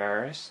Getting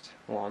Fairest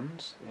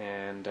ones,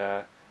 and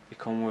they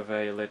come with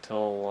a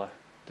little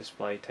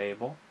display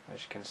table,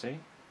 as you can see,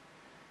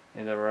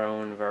 in their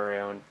own very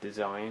own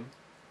design.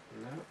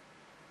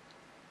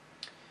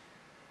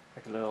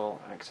 Like a little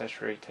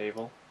accessory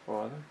table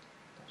for them.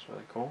 That's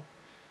really cool.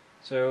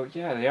 So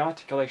yeah, the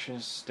articulation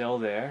is still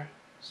there.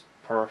 It's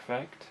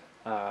perfect.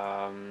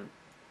 The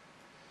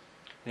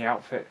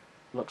outfit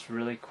looks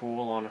really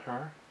cool on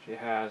her. She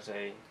has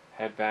a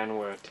headband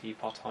with a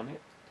teapot on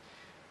it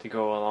to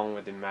go along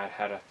with the Mad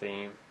Hatter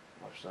theme,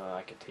 obviously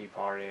like a tea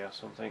party or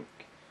something.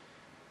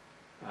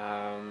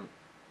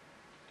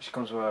 She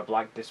comes with a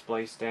black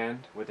display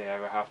stand with the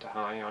Ever After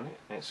High on it,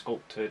 and it's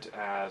sculpted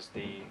as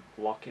the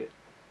locket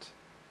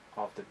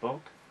of the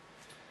book,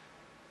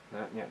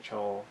 not the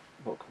actual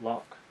book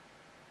lock.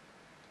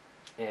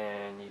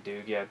 And you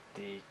do get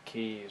the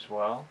key as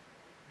well,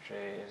 which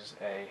is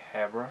a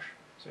hairbrush,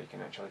 so you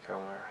can actually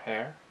comb her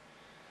hair,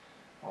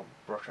 or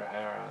brush her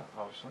hair out,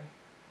 obviously.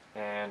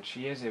 And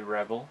she is a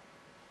rebel.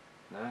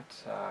 I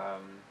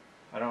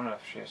don't know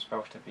if she is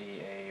supposed to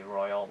be a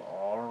royal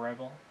or a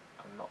rebel.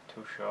 I'm not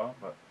too sure,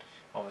 but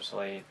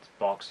obviously the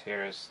box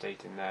here is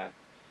stating that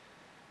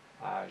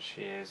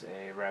she is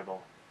a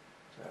rebel.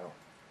 So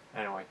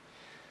anyway,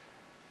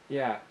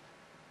 yeah,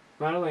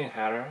 Madeline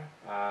Hatter.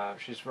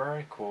 She's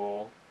very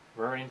cool,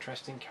 very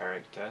interesting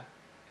character,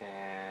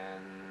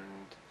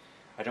 and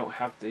I don't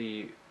have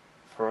the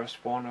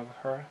first one of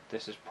her.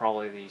 This is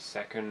probably the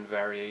second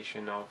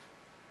variation of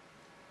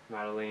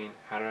Madeline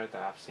Hatter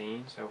that I've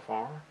seen so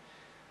far.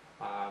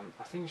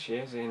 I think she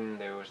is in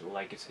those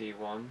legacy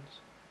ones.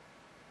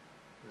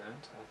 I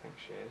think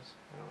she is.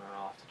 I don't know,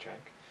 I'll have to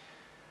check.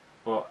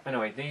 But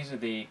anyway, these are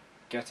the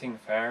Getting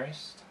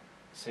Fairest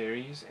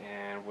series,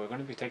 and we're going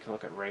to be taking a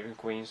look at Raven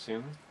Queen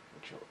soon,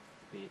 which will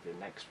be the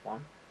next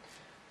one.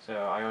 So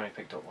I only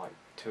picked up like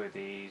 2 of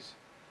these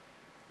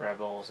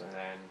Rebels and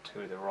then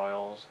 2 of the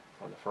Royals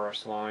from the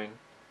first line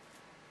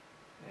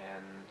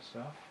and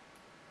stuff.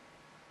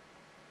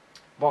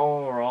 But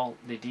overall,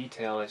 the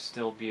detail is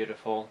still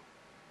beautiful.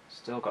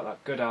 Still got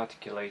that good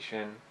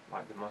articulation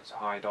like the Monster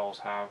High dolls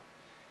have,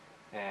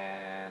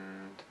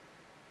 and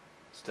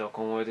still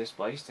come with a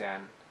display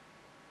stand.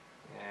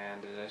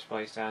 And the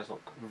display stands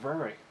look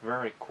very,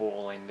 very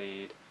cool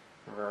indeed,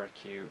 very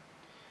cute.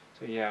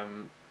 So yeah,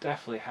 I'm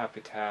definitely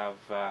happy to have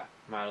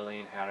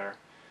Madeline Hatter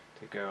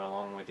to go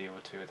along with the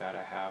other 2 that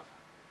I have,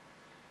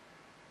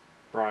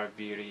 Bright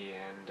Beauty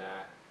and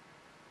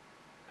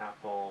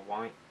Apple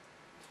White.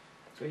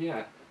 So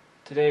yeah,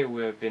 today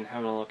we've been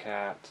having a look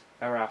at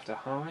Ever After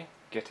High,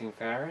 Getting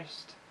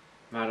Fairest,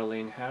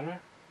 Madeline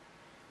Hatter,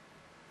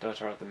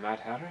 daughter of the Mad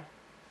Hatter.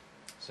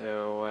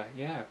 So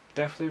yeah,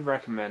 definitely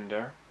recommend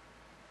her.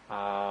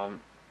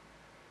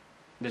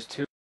 There's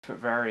 2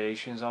 different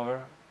variations of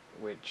her,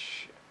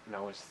 which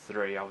no, it's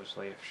 3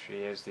 obviously if she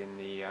is in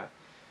the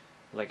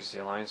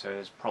Legacy line, so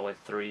there's probably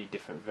 3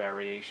 different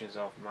variations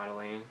of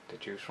Madeline to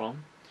choose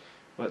from.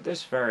 But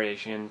this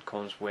variation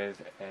comes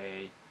with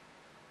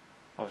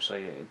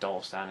obviously a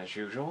doll stand as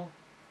usual,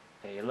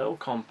 a little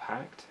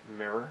compact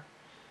mirror,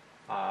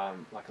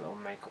 like a little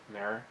makeup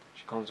mirror.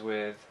 She comes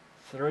with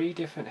 3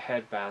 different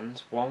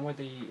headbands, one with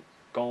the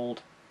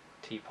gold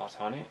teapot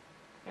on it,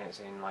 and it's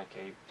in like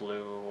a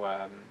blue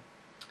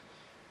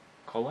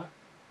colour,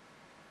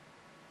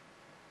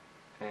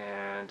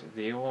 and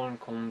the other one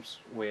comes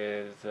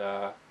with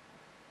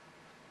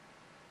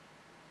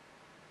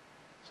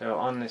so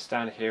on this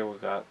stand here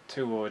we've got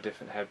 2 other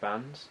different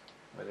headbands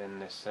within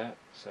this set,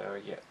 so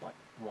you get like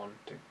 1,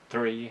 2,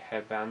 3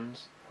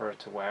 headbands for her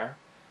to wear.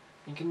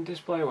 You can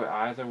display with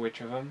either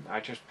which of them. I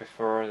just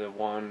prefer the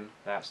one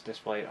that's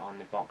displayed on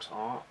the box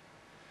art,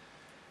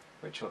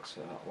 which looks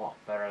a lot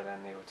better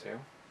than the other 2.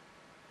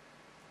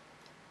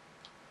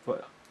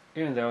 But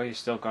even though you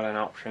still got an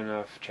option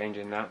of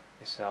changing that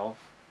yourself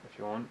if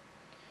you want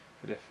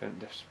for different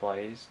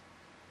displays.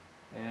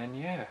 And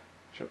yeah,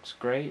 she looks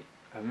great.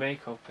 Her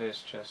makeup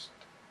is just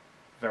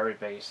very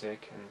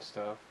basic and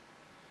stuff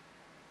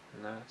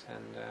and that,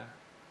 and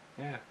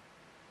yeah,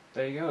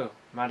 there you go,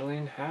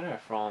 Madeline Hatter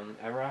from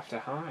Ever After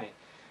High.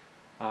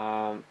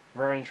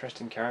 Very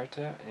interesting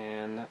character,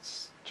 and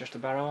that's just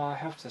about all I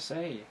have to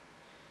say.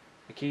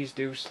 The keys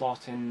do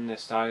slot in the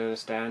side of the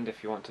stand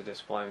if you want to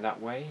display them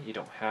that way. You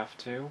don't have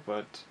to,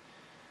 but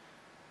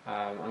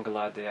I'm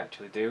glad they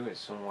actually do. It's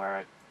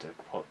somewhere to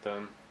put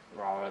them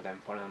rather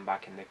than putting them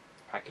back in the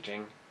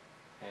packaging,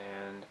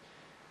 and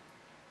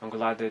I'm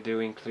glad they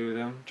do include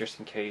them just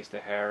in case the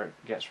hair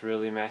gets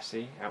really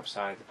messy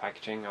outside the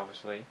packaging,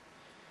 obviously.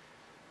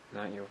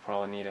 Now you'll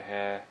probably need a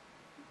hair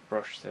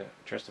brush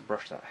just to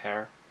brush that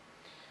hair.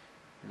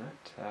 And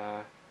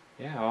that,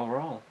 yeah,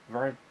 overall,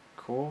 very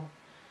cool.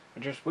 I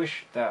just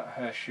wish that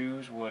her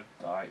shoes would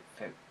like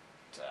fit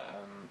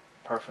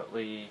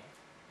perfectly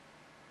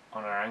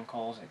on her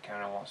ankles. It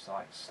kind of wants to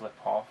like slip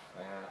off,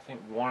 and I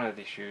think one of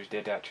the shoes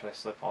did actually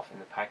slip off in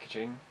the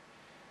packaging.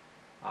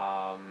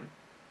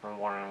 And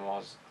one of them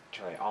was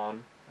actually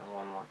on, and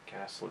one like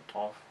kind of slipped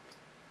off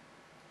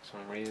for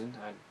some reason.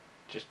 I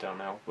just don't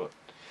know, but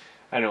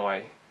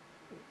anyway,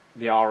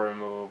 they are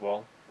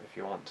removable if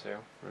you want to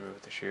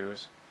remove the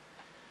shoes.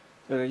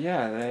 So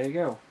yeah, there you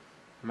go.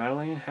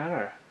 Madeline and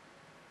Hannah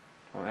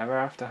from Ever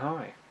After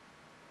High,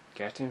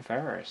 Getting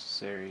Fairest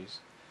series.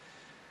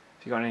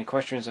 If you got any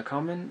questions or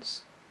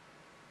comments,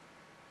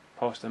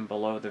 post them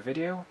below the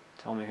video.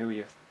 Tell me who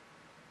your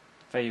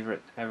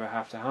favourite Ever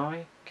After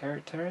High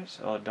character is,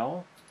 or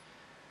doll.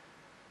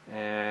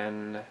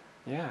 And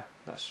yeah,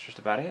 that's just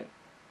about it,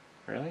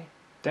 really.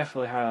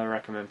 Definitely highly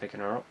recommend picking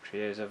her up. She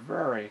is a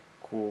very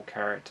cool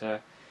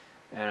character,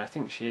 and I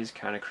think she is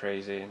kind of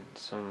crazy in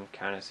some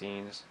kind of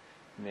scenes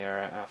in the Ever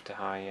After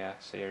High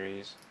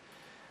series.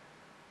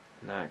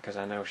 Because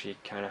I know she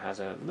kind of has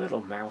a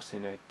little mouse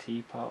in her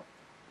teapot.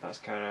 That's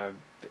kind of a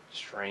bit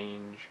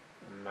strange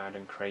and mad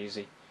and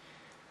crazy.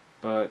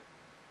 But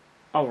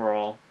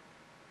overall,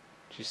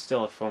 she's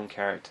still a fun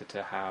character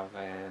to have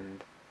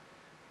and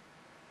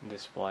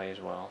display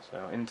as well.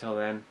 So until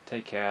then,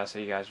 take care. I'll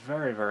see you guys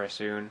very, very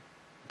soon.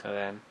 Until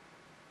then,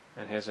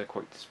 and here's a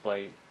quick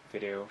display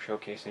video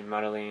showcasing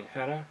Madeline and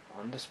Hannah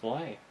on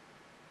display.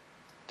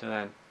 Until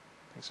then,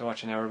 thanks for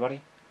watching,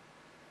 everybody.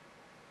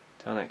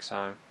 Till next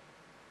time.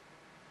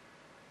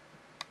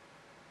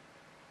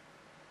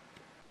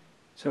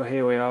 So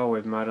here we are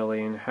with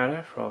Madeline and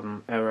Hannah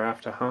from Ever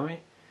After High,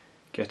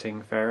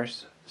 Getting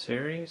Fairest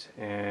series,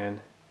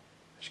 and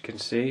as you can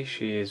see,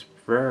 she is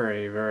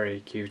very, very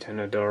cute and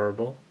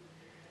adorable,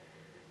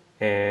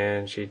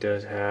 and she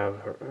does have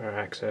her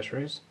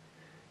accessories.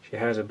 She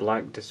has a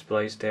black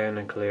display stand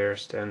and clear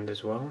stand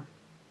as well.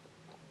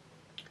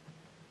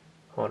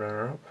 Holding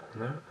her up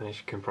and that, and you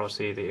can probably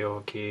see the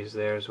ear keys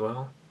there as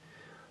well.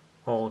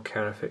 All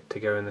kind of fit to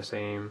go in the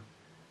same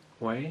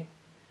way.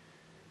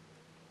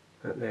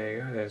 But there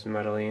you go, there's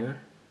Madeline,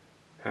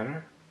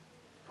 Hannah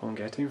from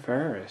Getting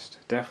Fairest.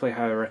 Definitely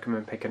highly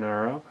recommend picking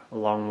her up,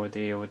 along with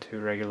the other two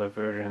regular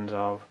versions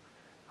of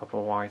Upper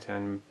White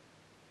and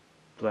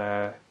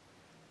Blair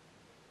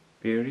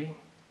Beauty.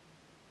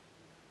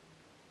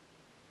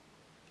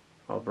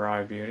 Or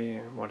Bride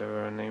Beauty,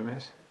 whatever her name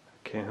is.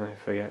 I can't really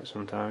forget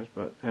sometimes,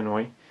 but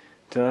anyway.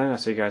 Until then, I'll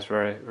see you guys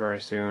very, very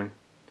soon.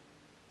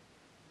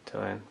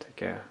 Until then, take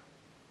care.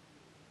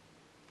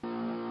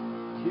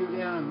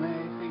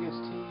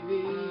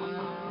 CuteanimefiguresTV